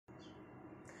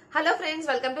Hello friends,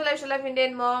 welcome to lifestyle of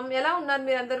Indian ma'am. ఎలా ఉన్నారు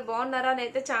మీరు అందరూ? బాగున్నారా?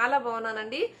 నేనైతే చాలా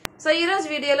బాగున్నానండి. సో ఈ రోజు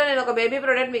వీడియోలో నేను ఒక బేబీ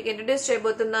ప్రొడక్ట్ మీకు ఇంట్రడ్యూస్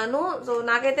చేయబోతున్నాను. సో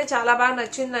నాకైతే చాలా బాగా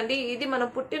నచ్చిందండి. ఇది మనం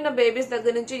పుట్టిన బేబీస్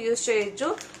దగ్గర నుంచి యూజ్ చేయొచ్చు.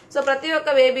 సో ప్రతి ఒక్క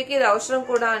బేబీకి ఇది అవసరం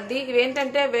కూడా అండి.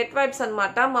 ఇవేంటంటే వెట్ వైప్స్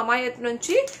అనమాట. మమాయత్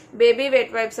నుంచి బేబీ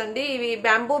వెట్ వైప్స్ అండి. ఇవి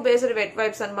బ్యాంబూ బేస్డ్ వెట్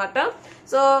వైప్స్ అనమాట.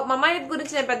 సో మమాయత్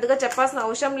గురించి నేను పెద్దగా చెప్పాల్సిన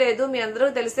అవసరం లేదు, మీ అందరూ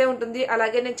తెలిసే ఉంటుంది.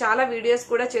 అలాగే నేను చాలా వీడియోస్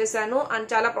కూడా చేశాను అండ్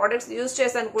చాలా ప్రొడక్ట్స్ యూజ్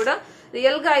చేశాను కూడా.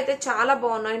 రియల్ గా అయితే చాలా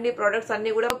బాగున్నాయండి ఈ ప్రొడక్ట్స్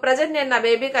అన్ని కూడా. ప్రెజెంట్ నేను నా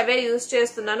బేబీకి అవే యూజ్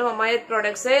చేస్తున్నాను, మమాయత్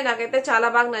ప్రొడక్ట్స్. నాకైతే చాలా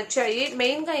బాగా నచ్చాయి.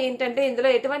 మెయిన్ గా ఏంటంటే ఇందులో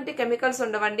ఎటువంటి కెమికల్స్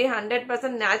ఉండవండి,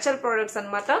 100% న్యాచురల్ ప్రొడక్ట్స్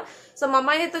అనమాట. సో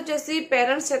మమాయత్ వచ్చేసి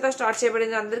పేరెంట్స్ చేత స్టార్ట్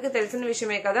చేయబడింది, అందరికీ తెలిసిన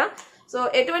విషయమే కదా. సో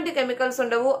ఎటువంటి కెమికల్స్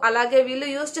ఉండవు. అలాగే వీళ్ళు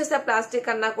యూజ్ చేసే ప్లాస్టిక్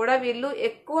అన్నా కూడా వీళ్ళు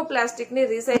ఎక్కువ ప్లాస్టిక్ ని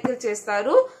రీసైకిల్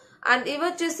చేస్తారు. అండ్ ఇవి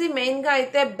వచ్చేసి మెయిన్ గా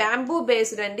అయితే బ్యాంబూ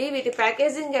బేస్డ్ అండి. వీటి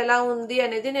ప్యాకేజింగ్ ఎలా ఉంది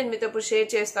అనేది నేను మీతో ఇప్పుడు షేర్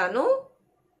చేస్తాను.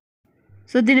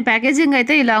 సో దీని ప్యాకేజింగ్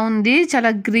అయితే ఇలా ఉంది, చాలా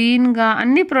గ్రీన్గా.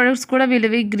 అన్ని ప్రోడక్ట్స్ కూడా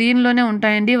వీళ్ళవి గ్రీన్లోనే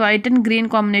ఉంటాయండి, వైట్ అండ్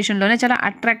గ్రీన్ కాంబినేషన్లోనే చాలా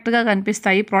అట్రాక్ట్గా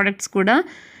కనిపిస్తాయి ప్రోడక్ట్స్ కూడా.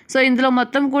 సో ఇందులో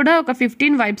మొత్తం కూడా ఒక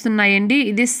 15 వైప్స్ ఉన్నాయండి.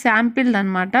 ఇది శాంపిల్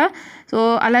అనమాట. సో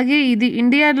అలాగే ఇది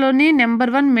ఇండియాలోని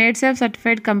 #1 మేడ్ సేఫ్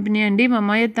సర్టిఫైడ్ కంపెనీ అండి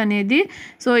మమాయత్ అనేది.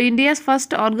 So India's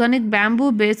first organic bamboo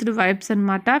based wipes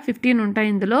అనమాట. 15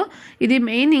 ఉంటాయి ఇందులో. ఇది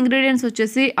మెయిన్ ఇంగ్రీడియంట్స్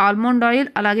వచ్చేసి ఆల్మండ్ ఆయిల్,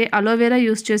 అలాగే అలోవెరా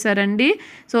యూస్ చేశారండి.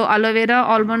 సో అలోవెరా,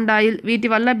 ఆల్మండ్ ఆయిల్, వీటి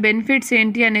వల్ల బెనిఫిట్స్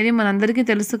ఏంటి అనేది మనందరికీ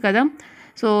తెలుసు కదా.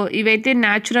 సో ఇవైతే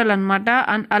న్యాచురల్ అనమాట.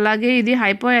 అలాగే ఇది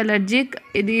హైపో అలర్జిక్.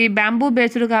 ఇది బ్యాంబూ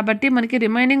బేస్డ్ కాబట్టి మనకి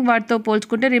రిమైనింగ్ వాటితో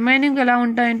పోల్చుకుంటే రిమైనింగ్ ఎలా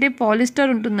ఉంటాయంటే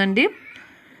పాలిస్టర్ ఉంటుందండి.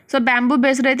 సో బ్యాంబూ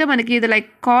బేస్డ్ అయితే మనకి ఇది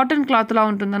లైక్ కాటన్ క్లాత్లా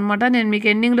ఉంటుందన్నమాట. నేను మీకు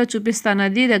ఎండింగ్లో చూపిస్తాను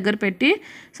అది దగ్గర పెట్టి.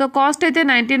 సో కాస్ట్ అయితే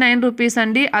 99 రూపీస్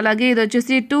అండి. అలాగే ఇది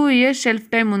వచ్చేసి 2 ఇయర్స్ షెల్ఫ్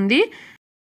టైం ఉంది.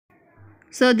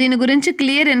 సో దీని గురించి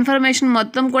క్లియర్ ఇన్ఫర్మేషన్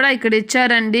మొత్తం కూడా ఇక్కడ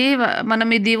ఇచ్చారండి. మనం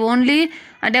ఇది ఓన్లీ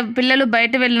అంటే పిల్లలు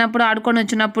బయట వెళ్ళినప్పుడు ఆడుకొని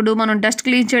వచ్చినప్పుడు మనం డస్ట్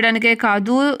క్లీన్ చేయడానికే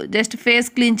కాదు, జస్ట్ ఫేస్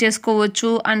క్లీన్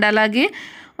చేసుకోవచ్చు. అండ్ అలాగే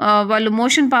వాళ్ళు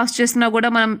మోషన్ పాస్ చేసినా కూడా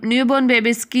మనం న్యూ బోర్న్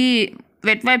బేబీస్కి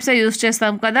వెట్ వైప్సే యూస్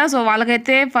చేస్తాం కదా. సో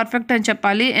వాళ్ళకైతే పర్ఫెక్ట్ అని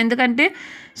చెప్పాలి. ఎందుకంటే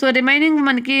సో రిమైనింగ్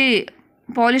మనకి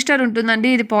పాలిస్టర్ ఉంటుందండి.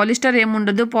 ఇది పాలిస్టర్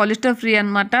ఏముండదు, పాలిస్టర్ ఫ్రీ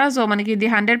అనమాట. సో మనకి ఇది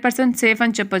 100% సేఫ్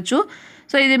అని చెప్పొచ్చు.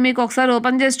 సో ఇది మీకు ఒకసారి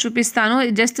ఓపెన్ చేసి చూపిస్తాను.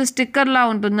 జస్ట్ స్టిక్కర్లా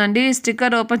ఉంటుందండి.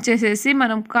 స్టిక్కర్ ఓపెన్ చేసేసి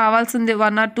మనం కావాల్సింది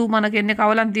 1 or 2 మనకి ఎన్ని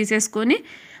కావాలని తీసేసుకొని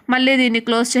మళ్ళీ దీన్ని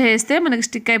క్లోజ్ చేసేస్తే మనకి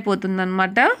స్టిక్ అయిపోతుంది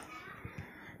అనమాట.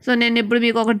 సో నేను ఇప్పుడు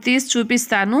మీకు ఒకటి తీసి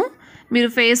చూపిస్తాను. మీరు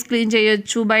ఫేస్ క్లీన్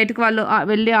చేయొచ్చు. బయటకు వాళ్ళు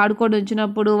వెళ్ళి ఆడుకొని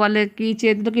వచ్చినప్పుడు వాళ్ళకి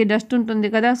చేతులకి డస్ట్ ఉంటుంది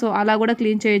కదా, సో అలా కూడా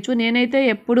క్లీన్ చేయొచ్చు. నేనైతే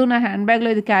ఎప్పుడూ నా హ్యాండ్ బ్యాగ్లో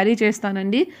ఇది క్యారీ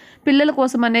చేస్తానండి. పిల్లల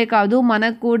కోసం అనే కాదు,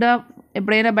 మనకు కూడా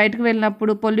ఎప్పుడైనా బయటకు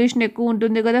వెళ్ళినప్పుడు పొల్యూషన్ ఎక్కువ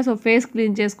ఉంటుంది కదా. సో ఫేస్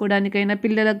క్లీన్ చేసుకోవడానికైనా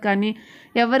పిల్లలకు కానీ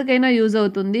ఎవరికైనా యూజ్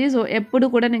అవుతుంది. సో ఎప్పుడు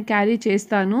కూడా నేను క్యారీ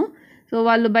చేస్తాను. సో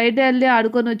వాళ్ళు బయట వెళ్ళి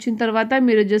ఆడుకొని వచ్చిన తర్వాత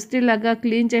మీరు జస్ట్ ఇలాగా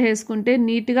క్లీన్ చేసేసుకుంటే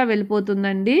నీట్గా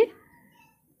వెళ్ళిపోతుందండి.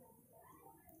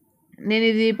 నేను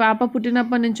ఇది పాప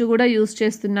పుట్టినప్పటి నుంచి కూడా యూస్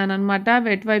చేస్తున్నాను అనమాట.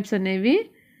 వెట్ వైప్స్ అనేవి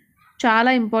చాలా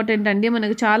ఇంపార్టెంట్ అండి,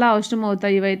 మనకు చాలా అవసరం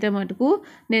అవుతాయి ఇవైతే మటుకు.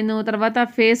 నేను తర్వాత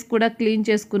ఫేస్ కూడా క్లీన్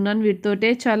చేసుకున్నాను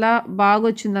వీటితోటే. చాలా బాగా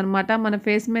వచ్చిందనమాట. మన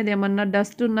ఫేస్ మీద ఏమన్నా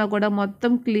డస్ట్ ఉన్నా కూడా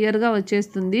మొత్తం క్లియర్గా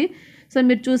వచ్చేస్తుంది. సో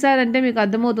మీరు చూసారంటే మీకు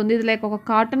అర్థమవుతుంది, ఇది లైక్ ఒక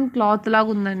కాటన్ క్లాత్ లాగా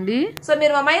ఉందండి. సో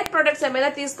మీరు మమాయత్ ప్రొడక్ట్స్ ఏమైనా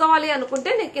తీసుకోవాలి అనుకుంటే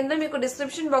నేను కింద మీకు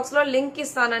డిస్క్రిప్షన్ బాక్స్ లో లింక్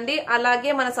ఇస్తానండి.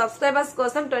 అలాగే మన సబ్స్క్రైబర్స్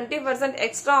కోసం 20%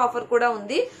 ఎక్స్ట్రా ఆఫర్ కూడా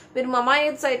ఉంది. మీరు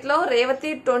మమాయత్ సైట్ లో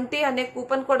రేవతి 20 అనే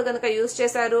కూపన్ కోడ్ కనుక యూజ్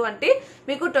చేశారు అంటే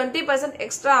మీకు 20%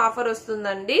 ఎక్స్ట్రా ఆఫర్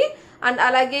వస్తుందండి. అండ్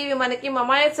అలాగే ఇవి మనకి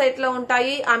మమాయత్ సైట్ లో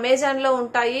ఉంటాయి, అమెజాన్ లో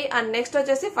ఉంటాయి, అండ్ నెక్స్ట్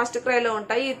వచ్చేసి ఫస్ట్ క్రై లో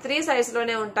ఉంటాయి. ఈ 3 సైట్స్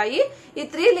లోనే ఉంటాయి. ఈ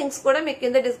 3 లింక్స్ కూడా మీకు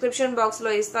కింద డిస్క్రిప్షన్ బాక్స్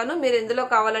లో ఇస్తాను. మీరు ఎందులో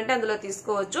కావాలంటే అందులో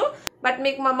తీసుకోవచ్చు. బట్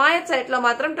మీకు మమాయత్ సైట్ లో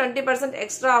మాత్రం 20%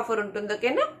 ఎక్స్ట్రా ఆఫర్ ఉంటుంది.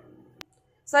 ఓకేనా?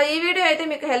 సో ఈ వీడియో అయితే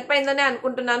మీకు హెల్ప్ అయిందని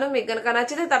అనుకుంటున్నాను. మీకు కనుక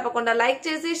నచ్చితే తప్పకుండా లైక్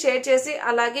చేసి షేర్ చేసి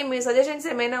అలాగే మీ సజెషన్స్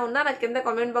ఏమైనా ఉన్నా నాకు కింద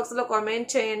కామెంట్ బాక్స్ లో కామెంట్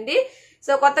చేయండి.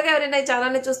 సో కొత్తగా ఎవరైనా ఈ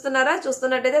ఛానల్ ని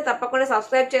చూస్తున్నట్టయితే తప్పకుండా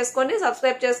సబ్స్క్రైబ్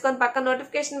చేసుకొని పక్కన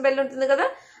నోటిఫికేషన్ బెల్ ఉంటుంది కదా,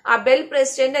 ఆ బెల్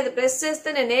ప్రెస్ చేయండి. అది ప్రెస్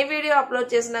చేస్తే నేను ఏ వీడియో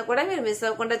అప్లోడ్ చేసినా కూడా మీరు మిస్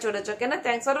అవ్వకుండా చూడొచ్చు. ఓకేనా?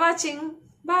 Thanks for watching.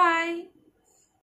 బాయ్.